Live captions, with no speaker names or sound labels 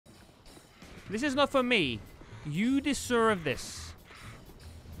This is not for me. You deserve this.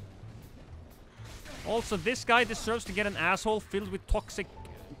 Also, this guy deserves to get an asshole filled with toxic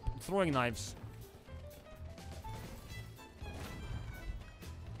throwing knives.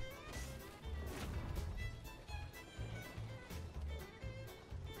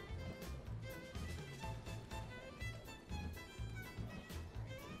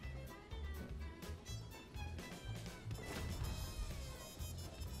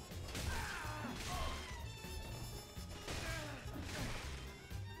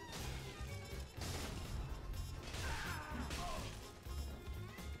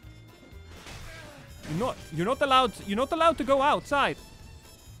 You're not allowed to go outside.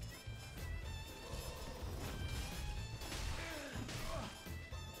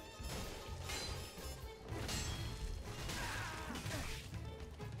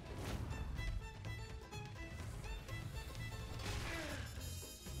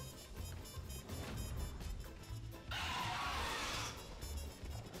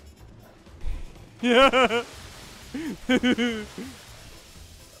 Yeah.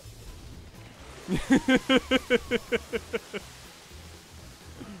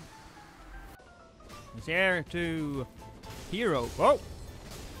 It's here to hero. Oh,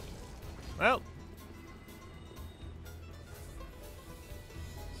 well,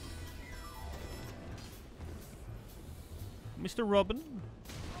 Mr. Robin.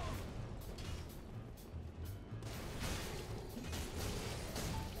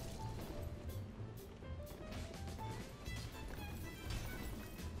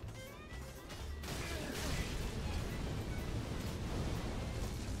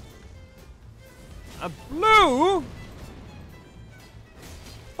 A blue?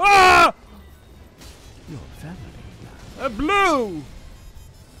 Ah! Your family. A blue!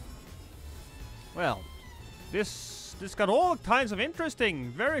 Well, this got all kinds of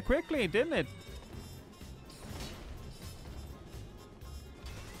interesting very quickly, didn't it?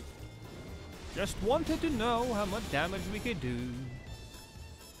 Just wanted to know how much damage we could do.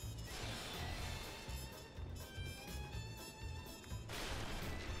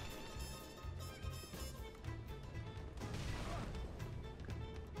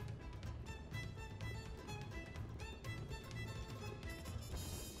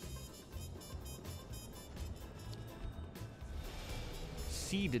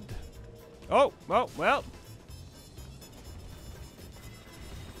 Seeded. Oh, well.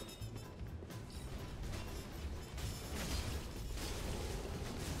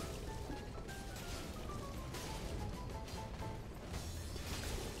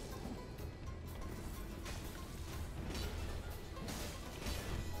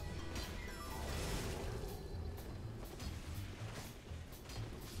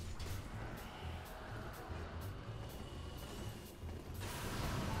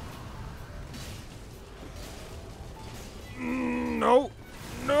 No!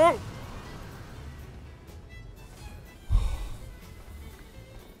 No!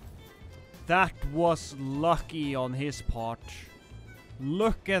 That was lucky on his part.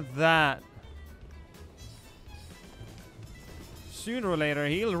 Look at that. Sooner or later,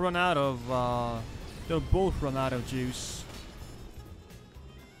 he'll run out of, they'll both run out of juice.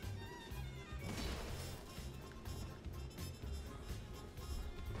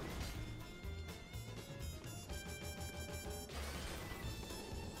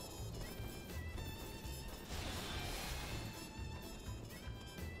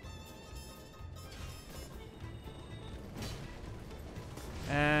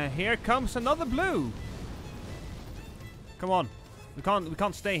 Here comes another blue. Come on. We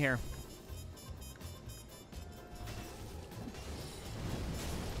can't stay here.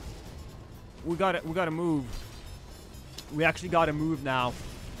 We gotta move. We actually gotta move now.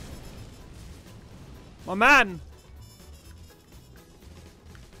 My man!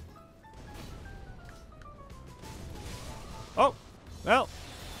 Oh! Well.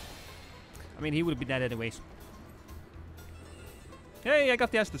 I mean, he would have been dead anyways. Hey, I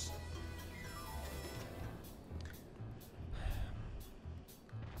got the Estus.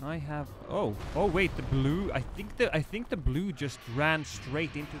 I have. Oh wait, the blue. I think the blue just ran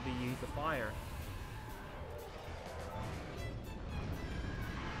straight into the fire.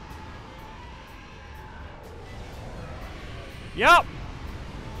 Yep.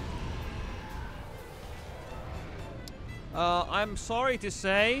 I'm sorry to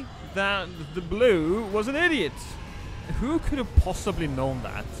say that the blue was an idiot. Who could have possibly known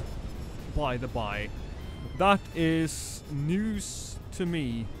that? By the by. That is news to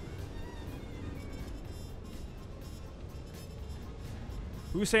me.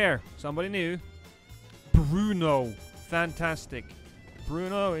 Who's here? Somebody new? Bruno. Fantastic.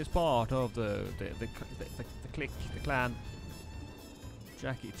 Bruno is part of the clique, the clan.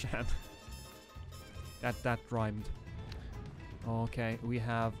 Jackie Chan. that rhymed. Okay, we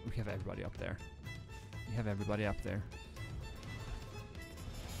have everybody up there. We have everybody up there.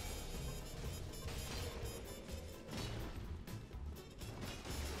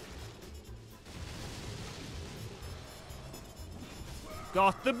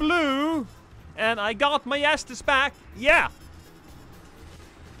 Got the blue, and I got my Estes back. Yeah.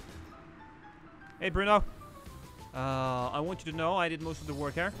 Hey Bruno. I want you to know I did most of the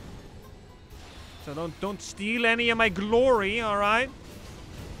work here. So don't steal any of my glory, all right?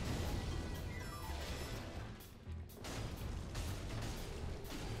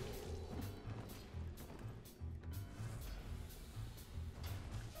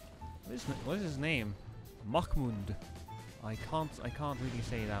 What is his name? Mahmud. I can't really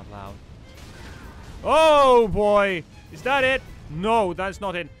say it out loud. Oh boy! Is that it? No, that's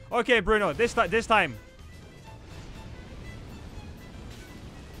not it. Okay, Bruno, this time.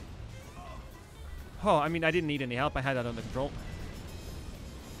 Oh, I mean, I didn't need any help. I had that under control.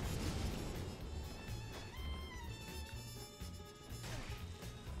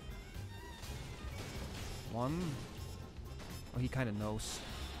 One. Oh, he kind of knows.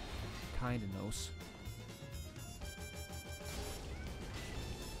 Kind of knows.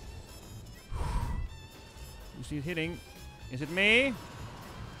 You see it hitting. Is it me?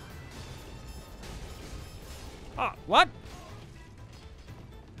 Ah, what?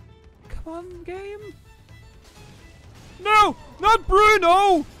 Come on, game. No! Not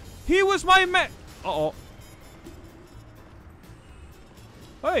Bruno! He was my man. Uh-oh.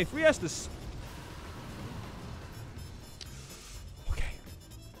 Hey, free Estes. Okay.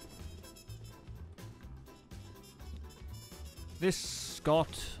 This got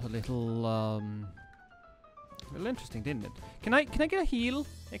a little interesting, didn't it? Can I get a heal?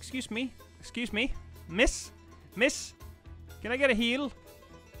 Excuse me? Excuse me? Miss? Miss? Can I get a heal?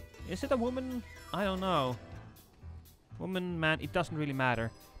 Is it a woman? I don't know. Woman, man, it doesn't really matter.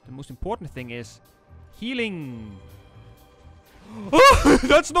 The most important thing is healing. Oh,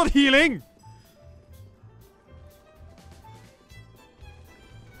 that's not healing!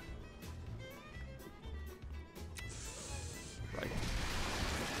 Right.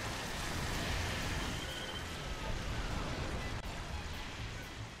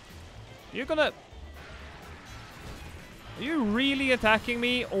 You're gonna... Are you really attacking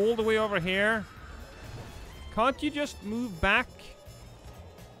me all the way over here? Can't you just move back?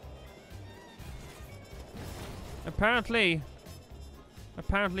 Apparently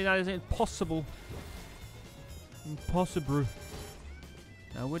that is impossible. Impossible.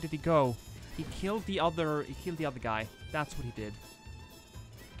 Now where did he go? He killed the other guy. That's what he did.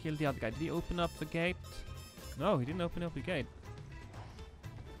 Killed the other guy. Did he open up the gate? No, he didn't open up the gate.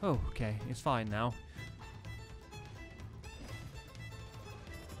 Oh, okay. It's fine now.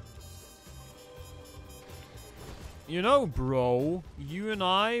 You know, bro, you and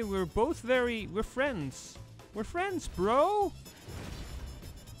I, we're both we're friends. We're friends, bro.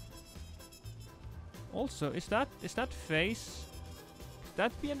 Also, is that face? Could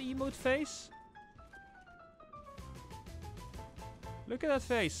that be an emote face? Look at that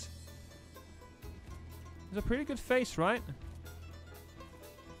face. It's a pretty good face, right?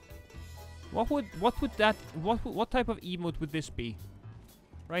 What type of emote would this be?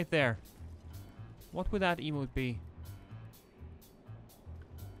 Right there. What would that emote be?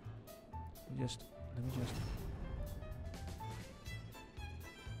 Let me just.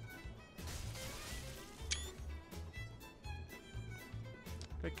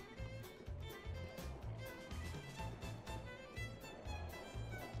 Click.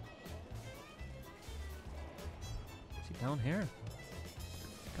 Is he down here?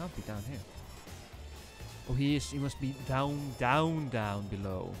 Can't be down here. Oh, he is. He must be down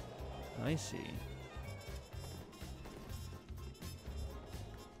below. I see.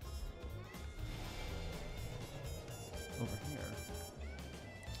 Over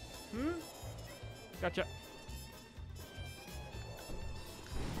here. Gotcha.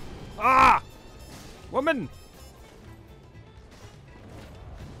 Ah! Woman!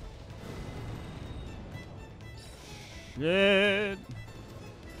 Shit!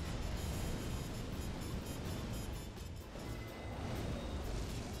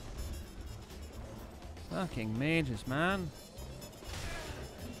 Fucking mages, man.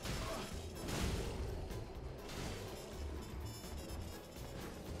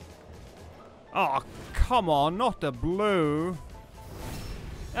 Oh, come on, not the blue.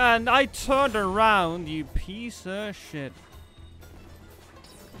 And I turned around, you piece of shit.